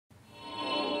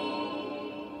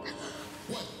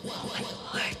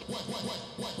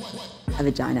a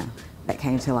vagina that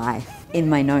came to life. In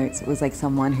my notes, it was like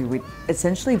someone who would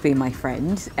essentially be my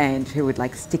friend and who would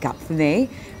like stick up for me,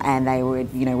 and they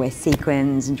would, you know, wear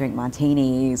sequins and drink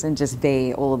martinis and just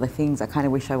be all of the things I kind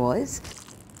of wish I was.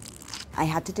 I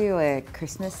had to do a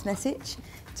Christmas message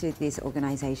to this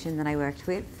organisation that I worked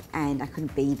with, and I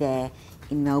couldn't be there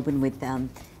in Melbourne with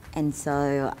them. And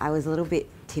so I was a little bit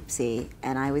tipsy,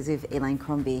 and I was with Elaine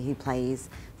Crombie, who plays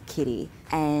Kitty,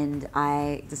 and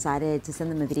I decided to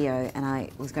send them a video, and I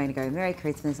was going to go, "Merry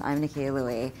Christmas, I'm Nakkiah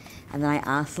Lui," and then I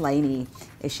asked Lainey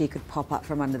if she could pop up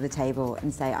from under the table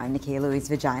and say, "I'm Nakkiah Lui's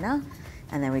vagina,"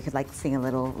 and then we could like sing a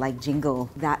little like jingle.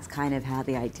 That's kind of how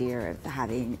the idea of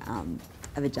having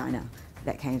a vagina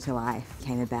that came to life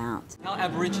came about. How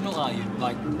Aboriginal are you?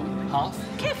 Like half?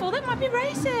 Careful, that might be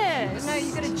racist. No,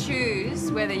 you've got to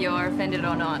choose whether you're offended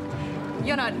or not.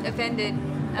 You're not offended,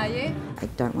 are you? I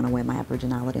don't want to wear my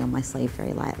Aboriginality on my sleeve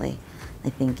very lightly.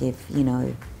 I think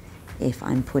if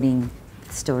I'm putting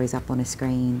stories up on a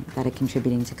screen that are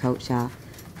contributing to culture,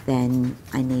 then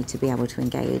I need to be able to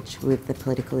engage with the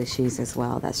political issues as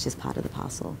well. That's just part of the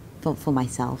parcel for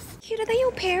myself. Cute, are they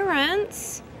your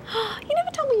parents? You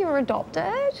never told me you were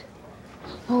adopted.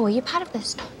 Oh, you're part of the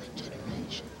stolen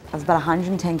generation. I was about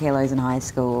 110 kilos in high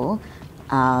school.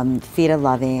 Theatre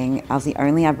loving. I was the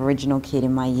only Aboriginal kid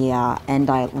in my year, and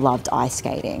I loved ice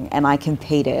skating, and I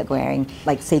competed wearing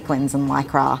like sequins and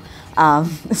lycra.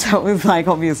 So it was like,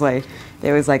 obviously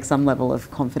there was like some level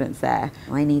of confidence there.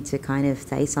 I need to kind of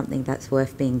say something that's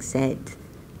worth being said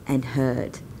and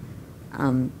heard,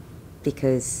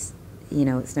 because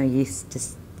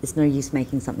it's no use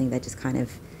making something that just kind of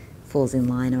falls in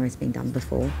line or has been done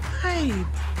before. Hey, your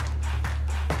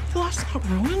life's not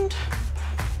ruined.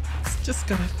 It's just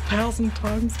got 1,000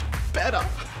 times better.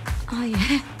 Oh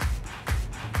yeah?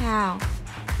 How?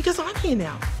 Because I'm here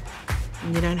now,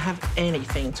 and you don't have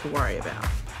anything to worry about.